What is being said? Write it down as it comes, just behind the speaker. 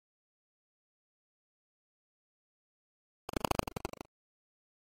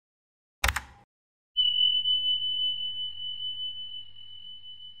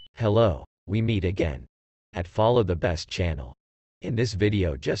Hello, we meet again at Follow the Best channel. In this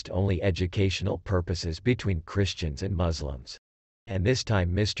video just only educational purposes between Christians and Muslims. And this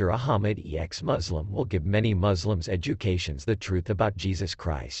time Mr. Ahmad ExMuslim will give many Muslims educations the truth about Jesus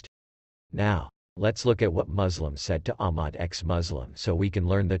Christ. Now, let's look at what Muslims said to Ahmad ExMuslim so we can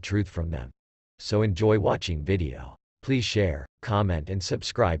learn the truth from them. So enjoy watching video. Please share, comment and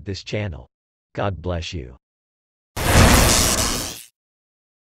subscribe this channel. God bless you.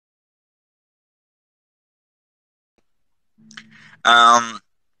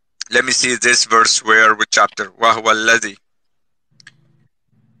 Let me see this verse which chapter? وَهُوَ الَّذِي.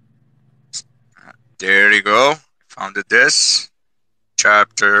 There you go. Found it. This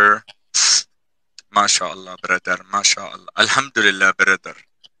chapter. MashaAllah, brother. MashaAllah. Alhamdulillah, brother.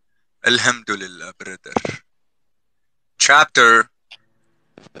 Alhamdulillah, brother. Chapter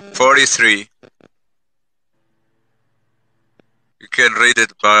 43. You can read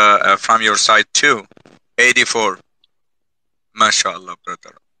it from your side too. 84. MashaAllah,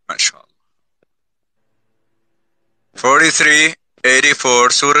 brother. MashaAllah. 43, 84,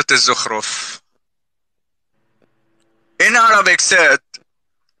 Surah Al-Zukhruf. In Arabic said,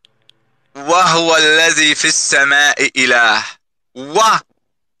 وَهُوَ الَّذِي فِي السَّمَاءِ إِلَهِ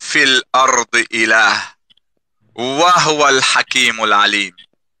وَفِي الْأَرْضِ إِلَهِ وَهُوَ الْحَكِيمُ الْعَلِيمُ.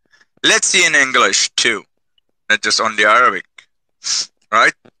 Let's see in English too, not just only Arabic,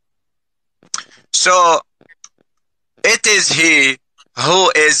 right? So, it is He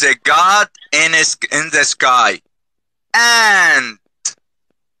who is a God in the sky and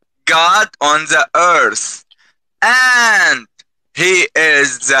God on the earth, and He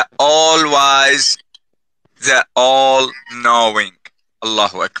is the all-wise, the all-knowing.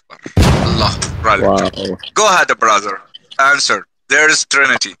 Allahu Akbar. Allah. Wow. Go ahead, brother. Answer. There is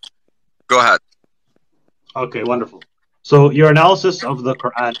Trinity. Go ahead. Okay, wonderful. So your analysis of the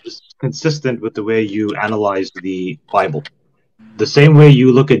Quran is consistent with the way you analyze the Bible. The same way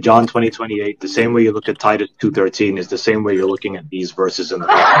you look at John 20:28, the same way you look at Titus 2:13 is the same way you're looking at these verses in the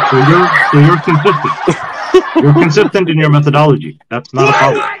Quran. So you're consistent. You're consistent in your methodology. That's not a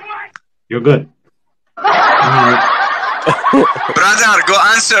problem. You're good. Brother, go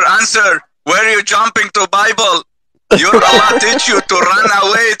answer. Where are you jumping to Bible? Your Allah teach you to run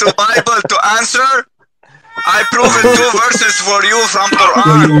away to Bible to answer? I proved 2 verses for you from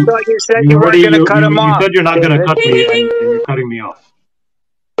Quran. You said you weren't going to cut him off. You said you're not going to cut me, and you're cutting me off.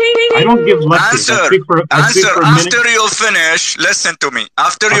 I don't give lectures. Answer. After you finish, listen to me.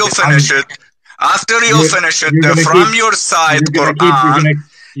 After you finish it, from your side, Quran.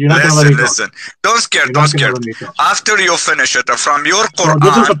 Listen. Don't scare. After you finish it from your Quran,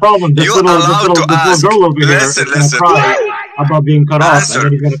 this is the problem. You allowed to ask. Listen. About being cut off, and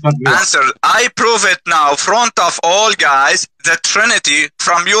then he's going to cut me off. Answer. I prove it now, front of all guys, the Trinity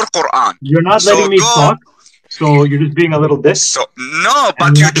from your Quran. You're not letting me talk, so you're just being a little dick. So no,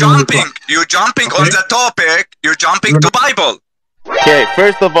 but you're jumping. You're jumping on the topic. You're jumping to Bible. Okay,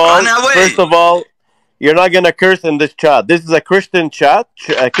 first of all, you're not gonna curse in this chat. This is a Christian chat,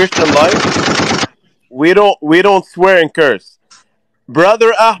 a Christian life. We don't swear and curse.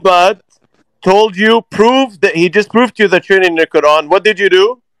 Brother Ahmad told you, he just proved to you the Trinity in the Quran. What did you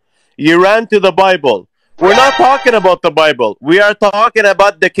do? You ran to the Bible. We're not talking about the Bible. We are talking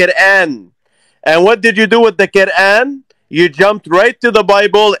about the Quran. And what did you do with the Quran? You jumped right to the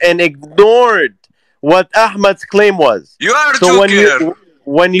Bible and ignored what Ahmad's claim was. You are joking.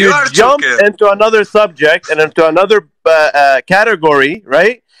 When you jump into another subject and into another category,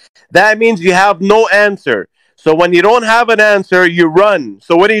 right? That means you have no answer. So when you don't have an answer, you run.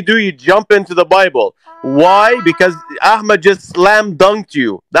 So what do? You jump into the Bible. Why? Because Ahmad just slam dunked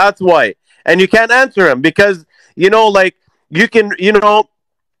you. That's why. And you can't answer him because, you can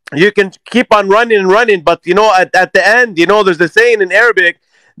keep on running. But, at the end, there's a saying in Arabic,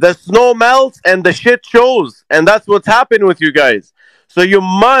 the snow melts and the shit shows. And that's what's happened with you guys. So you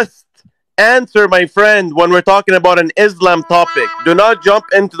must answer, my friend, when we're talking about an Islam topic. Do not jump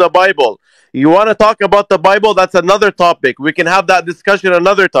into the Bible. You want to talk about the Bible? That's another topic. We can have that discussion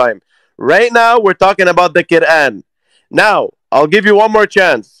another time. Right now, we're talking about the Quran. Now, I'll give you one more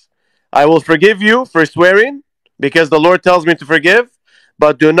chance. I will forgive you for swearing because the Lord tells me to forgive.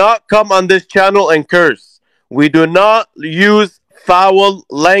 But do not come on this channel and curse. We do not use foul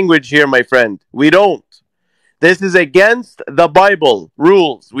language here, my friend. We don't. This is against the Bible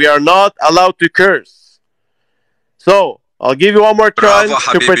rules. We are not allowed to curse. So, I'll give you one more chance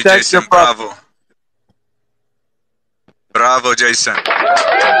to protect your property. Bravo, Jason.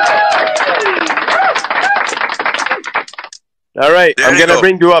 All right, I'm going to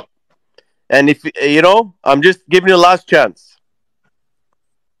bring you up. And if, I'm just giving you a last chance.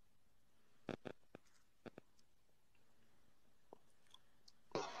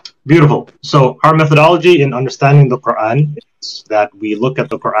 Beautiful. So our methodology in understanding the Quran is that we look at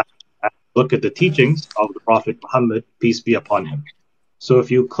the Quran and look at the teachings of the Prophet Muhammad, peace be upon him. So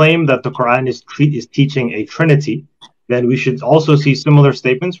if you claim that the Quran is teaching a Trinity, then we should also see similar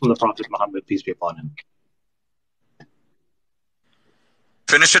statements from the Prophet Muhammad, peace be upon him.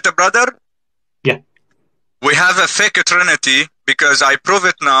 Finish it, brother? Yeah. We have a fake Trinity because I prove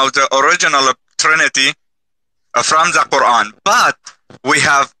it now, the original Trinity from the Quran. But we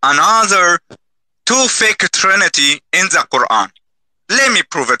have another two fake Trinity in the Quran. Let me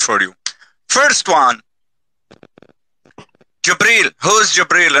prove it for you. First one, Jibreel. Who is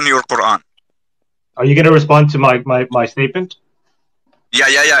Jibreel in your Quran? Are you going to respond to my statement?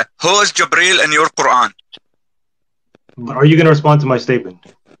 Yeah. Who is Jibreel in your Quran? Are you going to respond to my statement?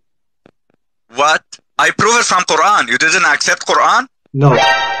 What? I prove it from Quran. You didn't accept Quran? No.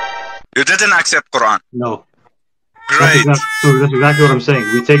 You didn't accept Quran? No. Great. That's exactly what I'm saying.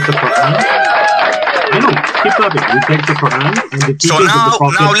 We take the Quran. I know. Keep talking. We take the Quran and the teachings of the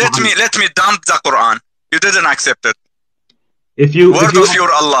Prophet. let me dump the Quran. You didn't accept it. Word of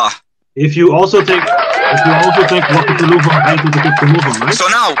your Allah. If you also take right? So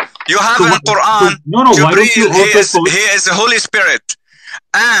now you have in Quran Jibreel, he is the Holy Spirit.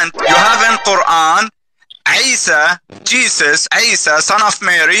 And you have in Quran Jesus, son of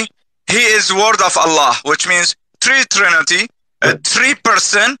Mary, he is word of Allah, which means three Trinity, three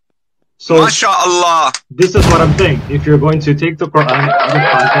person. So MashaAllah. This is what I'm saying. If you're going to take the Quran out of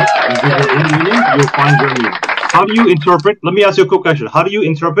context and give your own meaning, you'll find your meaning. How do you interpret? Let me ask you a quick question. How do you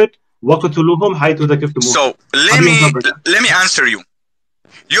interpret وَقْتُلُوهُمْ حَيْثُ ثَقِفْتُمُوهُمْ? So let me answer you.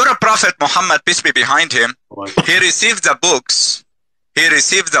 Your Prophet Muhammad, peace be behind him, he received the books. He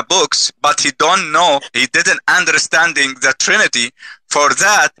received the books, but he don't know, he didn't understanding the Trinity. For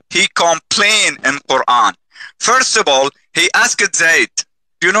that, he complained in Quran. First of all, he asked Zayd.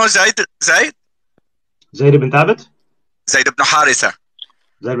 Do you know Zayd? Zayd ibn Thabit? Zayd ibn Haritha.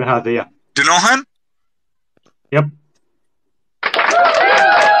 Zayd ibn Haritha, yeah. Do you know him? Yep.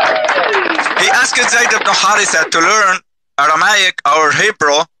 He asked Zayd ibn Haritha to learn Aramaic or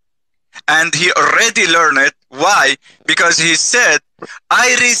Hebrew, and he already learned it. Why? Because he said,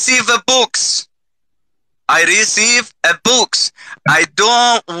 I receive books. I receive books. I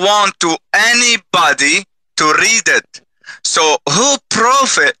don't want to anybody to read it. So who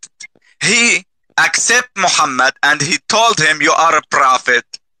prophet? He accept Muhammad and he told him, you are a prophet.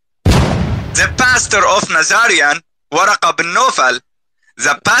 The pastor of Nazarian, Waraqa bin Nawfal,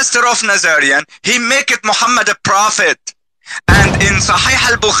 the pastor of Nazarian, he make it Muhammad a prophet. And in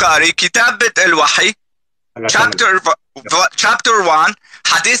Sahih al-Bukhari, Kitab al-Wahi, chapter 1,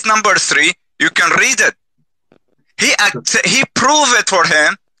 hadith number 3, you can read it. He proved it for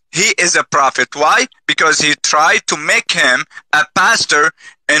him. He is a prophet. Why? Because he tried to make him a pastor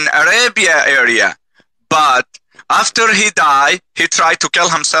in Arabia area. But after he died, he tried to kill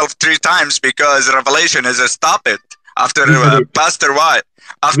himself 3 times because revelation is a stop it. After pastor, why?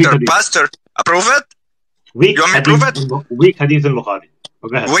 After pastor, approve it? Weak you want me to prove it? Weak hadith al-Bukhari.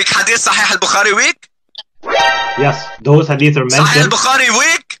 Weak hadith Sahih al-Bukhari weak? Yes, those hadith are mentioned. Sahih al-Bukhari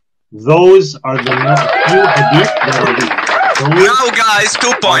weak? Those are the few hadith that are weak. Now guys,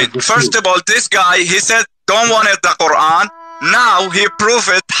 2 points. First of all, this guy, he said, don't want it the Quran. Now he proved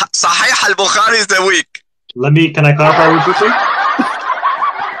it, Sahih al-Bukhari is the weak. Can I clarify real quickly?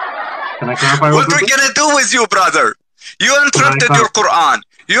 What are we gonna do with you, brother? You interrupted your Quran.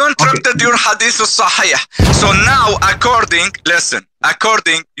 You interrupted your hadith al-Sahih. So now, according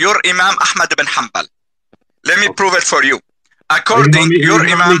your Imam Ahmad ibn Hanbal. Let me prove it for you. According your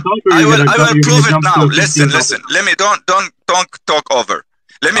Imam, I will prove it now. Listen. Let me don't talk over.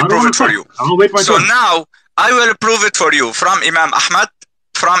 Let me prove it for you. So now I will prove it for you from Imam Ahmad,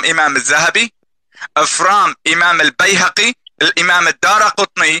 from Imam al-Zahabi, from Imam al-Bayhaqi, Imam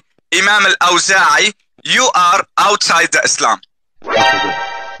al-Daraqutni, Imam al-Awza'i. You are outside the Islam.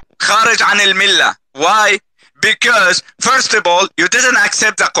 Kharij an al-Millah. Why? Because first of all, you didn't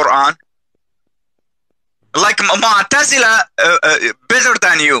accept the Quran. Like Mu'tazila better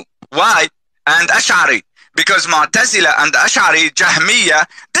than you. Why? And Ash'ari. Because Mu'tazila and Ash'ari, Jahmiya,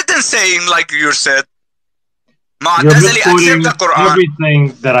 didn't say like you said. Mu'tazili accept the Quran.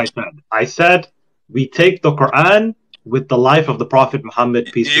 Everything that I said. I said we take the Quran with the life of the Prophet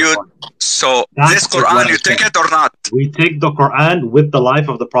Muhammad, peace be upon him. So this Quran, you take it or not? We take the Quran with the life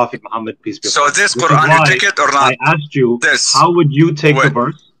of the Prophet Muhammad, peace be upon him. So this Quran, you take it or not? I asked you, how would you take the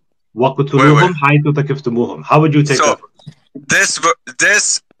verse? وَقْتُلُوهُمْ حَيْثُ ثَقِفْتُمُوهُم. How would you take that verse?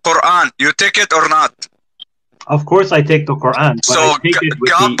 This Quran, you take it or not? Of course I take the Quran. But So I take it with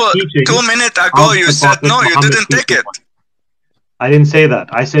the 2 minutes ago you said no, you didn't take it. I didn't say that.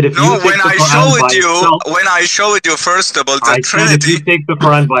 I said if you take when the I Quran showed by you, itself, when I showed you first of all the I Trinity, said if you take the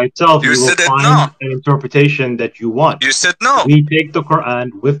Quran by itself, you you will said find no. an interpretation that you want. You said no. We take the Quran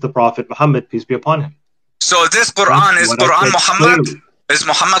with the Prophet Muhammad, peace be upon him. So this Quran That's is what I Quran said Muhammad? clearly. Is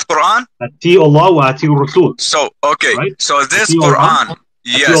Muhammad Quran? Ati Allah wa ati Rasul. So, okay. Right? So this Ati Allah, Quran, ati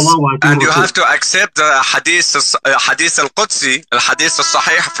yes. Allah wa ati And you Rasul. have to accept the hadith al-Qudsi, al-hadith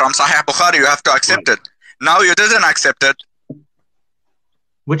al-Sahih from Sahih Bukhari. You have to accept it. Now you didn't accept it.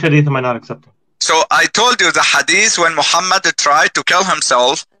 Which hadith am I not accepting? So I told you the hadith when Muhammad tried to kill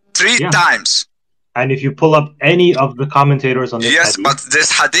himself 3 times. And if you pull up any of the commentators on this hadith, but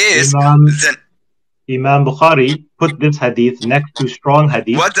this hadith, Imam Bukhari put this hadith next to strong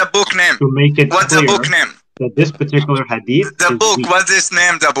hadith. What's the book name? To make it What's clear the book name? That this particular hadith the is book, weak. what's his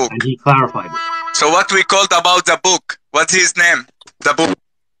name, the book? And he clarified it. So what we called about the book, what's his name? The book.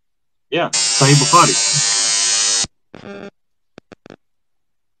 Yeah, Sahih Bukhari.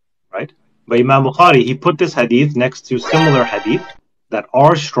 Right? But Imam Bukhari, he put this hadith next to similar hadith that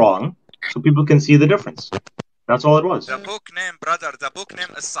are strong so people can see the difference. That's all it was. The book name, brother, the book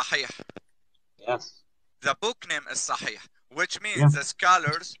name is Sahih. Yes. The book name is Sahih, which means the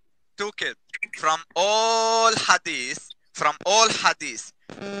scholars took it from all hadith,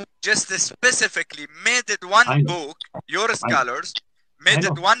 just specifically made it one book, your scholars made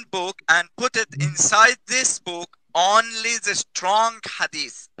it one book and put it inside this book only the strong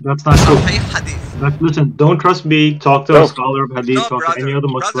hadith. That's not true. Sahih hadith. Listen, don't trust me. Talk to a scholar of hadith, talk to any other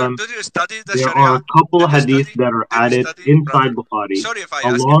Muslim. Brother, did you study the there Sharia? are a couple hadith that are added inside Bukhari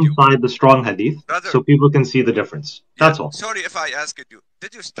alongside the strong hadith, brother, so people can see the difference. That's all. Sorry if I asked you,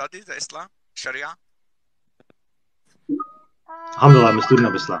 did you study the Islam, Sharia? Alhamdulillah, I'm a student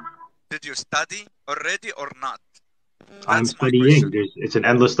of Islam. Did you study already or not? I'm studying. It's an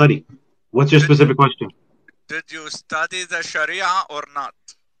endless study. What's your specific question? Did you study the Sharia or not?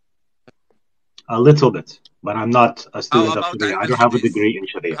 A little bit, but I'm not a student of Sharia. I don't have a degree in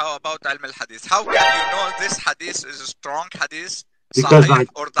Sharia. How about Ilm al-Hadith? How can you know this hadith is a strong hadith? Because I've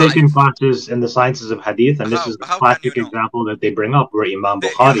taken classes in the sciences of hadith, and this is the classic example that they bring up where Imam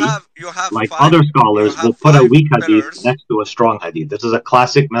Bukhari, like other scholars, will put a weak hadith next to a strong hadith. This is a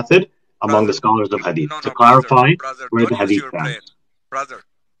classic method among the scholars of hadith to clarify where the hadith stands. Brother,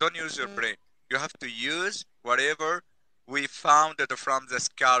 don't use your brain. You have to use whatever we found from the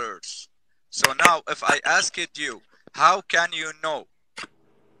scholars. So now, if I asked you, how can you know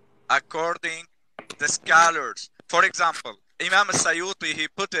according the scholars? For example, Imam al-Sayyuti, he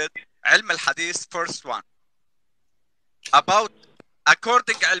put it, Ilm al-Hadith, first one. About,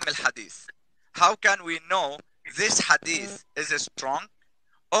 according to Ilm al-Hadith, how can we know this hadith is strong,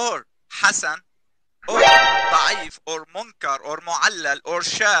 or Hasan, or Da'if, or Munkar, or Mu'allal, or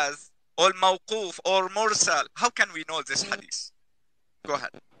Shaz, or Mawquf, or Mursal? How can we know this hadith? Go ahead.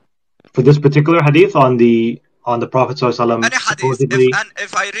 For this particular hadith on the Prophet ﷺ, any hadith,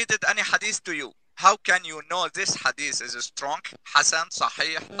 if I read it, any hadith to you, how can you know this hadith is strong? Hasan,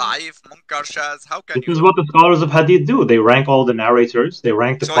 Sahih, Da'if, Munkar, Shaz. How can you? This is what the scholars of hadith do. They rank all the narrators. They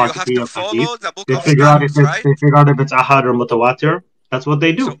rank the quantity of hadith. They figure out if it's ahad or mutawatir. That's what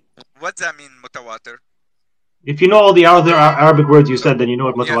they do. So, what does that mean, mutawatir? If you know all the other Arabic words you said, then you know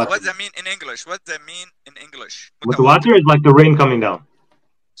what mutawatir. What does that mean in English? What does that mean in English? Mutawatir is like the rain coming down.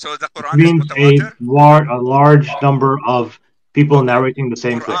 So the Quran means a large number of people narrating the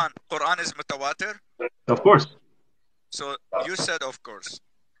same thing. Quran is mutawatir? Of course. So you said of course.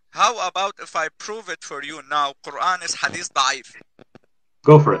 How about if I prove it for you now? Quran is hadith da'if.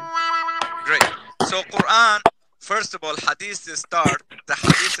 Go for it. Great. So Quran, first of all, hadith start.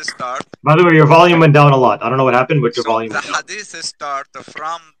 By the way, your volume went down a lot. I don't know what happened, but your volume went down. The hadith start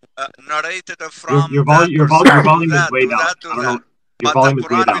from, narrated from... Your volume is way down. I don't know. Your volume is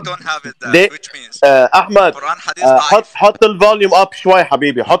way down. We don't have it there, which means... أحمد حط الفوليوم up شوي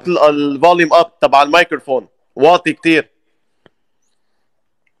حبيبي. حط الفوليوم up تبع الميكروفون. واطي كتير.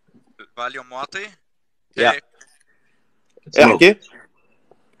 الفوليوم واطي؟ هيك. احكي.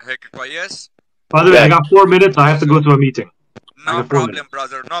 هيك كويس. By the way, I got 4 minutes. I have to go to a meeting. No problem,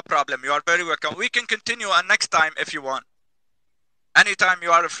 brother. No problem. You are very welcome. We can continue next time if you want. Anytime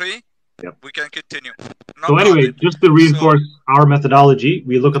you are free, we can continue. So anyway, just to reinforce our methodology,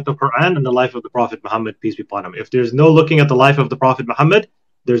 we look at the Quran and the life of the Prophet Muhammad, peace be upon him. If there's no looking at the life of the Prophet Muhammad,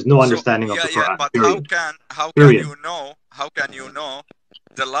 there's no understanding of the Quran. But how can you know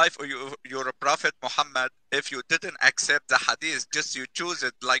the life of your Prophet Muhammad if you didn't accept the hadith? Just you choose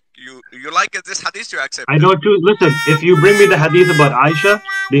it like you like it, this hadith, you accept it. I don't choose. Listen, if you bring me the hadith about Aisha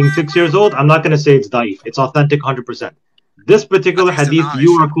being 6 years old, I'm not going to say it's da'if. It's authentic 100%. This particular hadith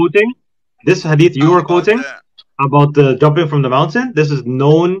you are quoting, about the jumping from the mountain, this is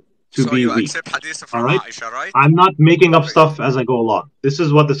known to be you weak. accept hadith from All right? Aisha, right? I'm not making up stuff as I go along. This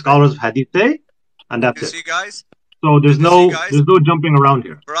is what the scholars of hadith say, and that's You it. see, guys? So there's no jumping around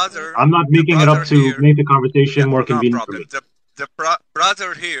here. Brother, I'm not making it up to make the conversation more convenient for me. The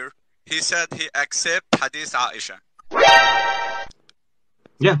brother here, he said he accept hadith Aisha.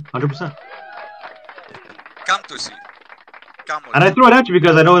 Yeah, 100%. Come to see. And I throw it at you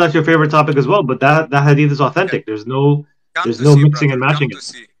because I know that's your favorite topic as well. But that hadith is authentic. There's no mixing and matching it.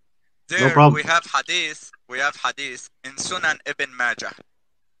 There, no problem. We have hadith in Sunan Ibn Majah,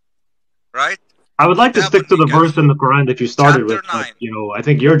 right? I would like to stick to the verse in the Quran that you started with, but I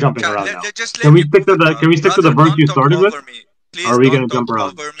think you're jumping around now. Can we stick to the verse you started with? Please or are we going to jump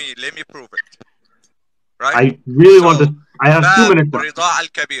around? Over me. Let me prove it. Right? I really want to. I have 2 minutes left.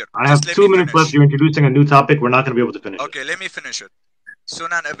 I have 2 minutes left. You're introducing a new topic. We're not going to be able to finish it. Okay, let me finish it.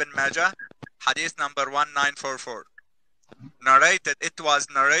 Sunan Ibn Majah, hadith number 1944. It was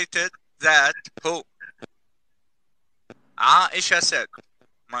narrated that who? Aisha said,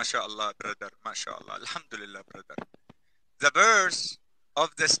 MashaAllah, brother, MashaAllah, Alhamdulillah, brother. The verse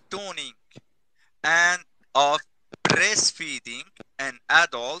of the stoning and of breastfeeding an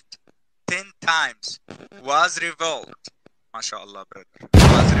adult 10 times was revealed. MashaAllah, brother.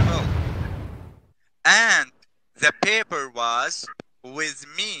 Was revealed. And the paper was with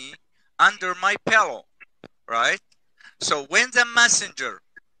me under my pillow. Right? So when the messenger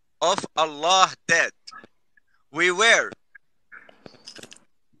of Allah died, we were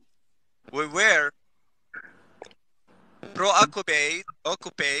preoccupied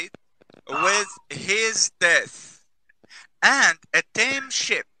with his death, and a tame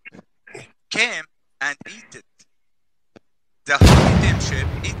ship came and ate it. The holy tame ship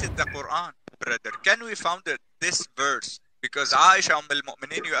ate the Quran, brother. Can we found this verse? Because Aisha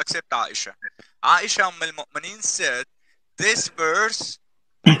al-Mu'minin, you accept Aisha. Aisha al-Mu'minin said this verse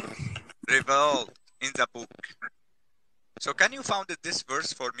revealed in the book. So can you found this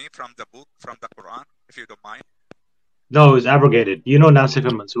verse for me from the book, from the Quran, if you don't mind? No, it's abrogated. You know Nasikh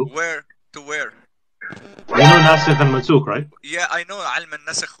and Mansukh? Where? To where? You know Nasikh and Mansukh, right? Yeah, I know Ilm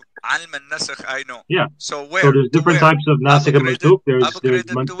al-Nasikh, I know. Yeah. So where? So there's different types of Nasikh and Mansukh.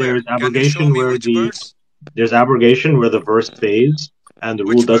 There's abrogation where there's abrogation where the verse stays and the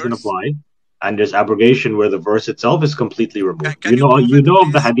rule doesn't apply. And there's abrogation where the verse itself is completely removed. You know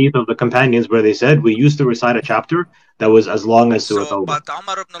of the hadith of the companions where they said we used to recite a chapter that was as long as Surah Tawbah. But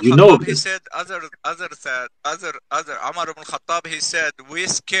Umar ibn al-Khattab, he said, Umar ibn al-Khattab, he said, we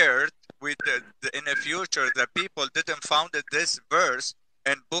scared with in the future the people didn't found this verse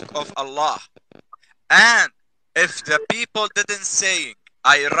in book of Allah. And if the people didn't saying,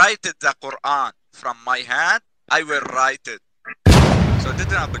 I write the Quran from my hand, I will write it. So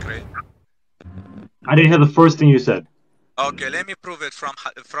didn't upgrade. I didn't hear the first thing you said. Okay, let me prove it from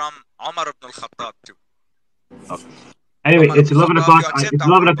Umar ibn al-Khattab too. Okay. Anyway, it's 11 o'clock. It's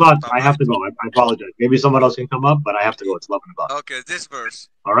 11 o'clock. I have to go. I apologize. Maybe someone else can come up, but I have to go. It's 11 o'clock. Okay, this verse.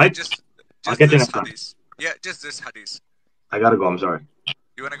 All right? I'll catch you next time. Yeah, just this hadith. I gotta go. I'm sorry.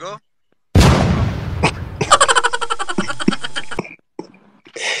 You wanna go?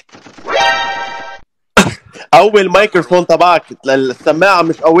 أول مايكروفون تبعك السماعة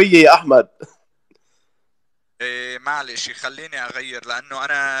مش قوية يا أحمد. إيه معلش خليني أغير لأنه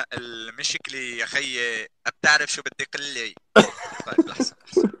أنا المشكلة يا خيي بتعرف شو بدي قلي. طيب لحظة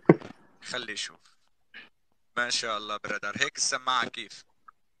خلي شوف. ما شاء الله برادر هيك السماعة كيف.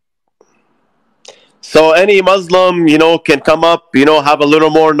 So any Muslim, can come up, have a little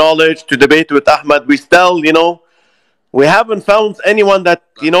more knowledge to debate with Ahmad. We still, we haven't found anyone that,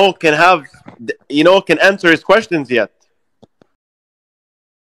 can have, can answer his questions yet.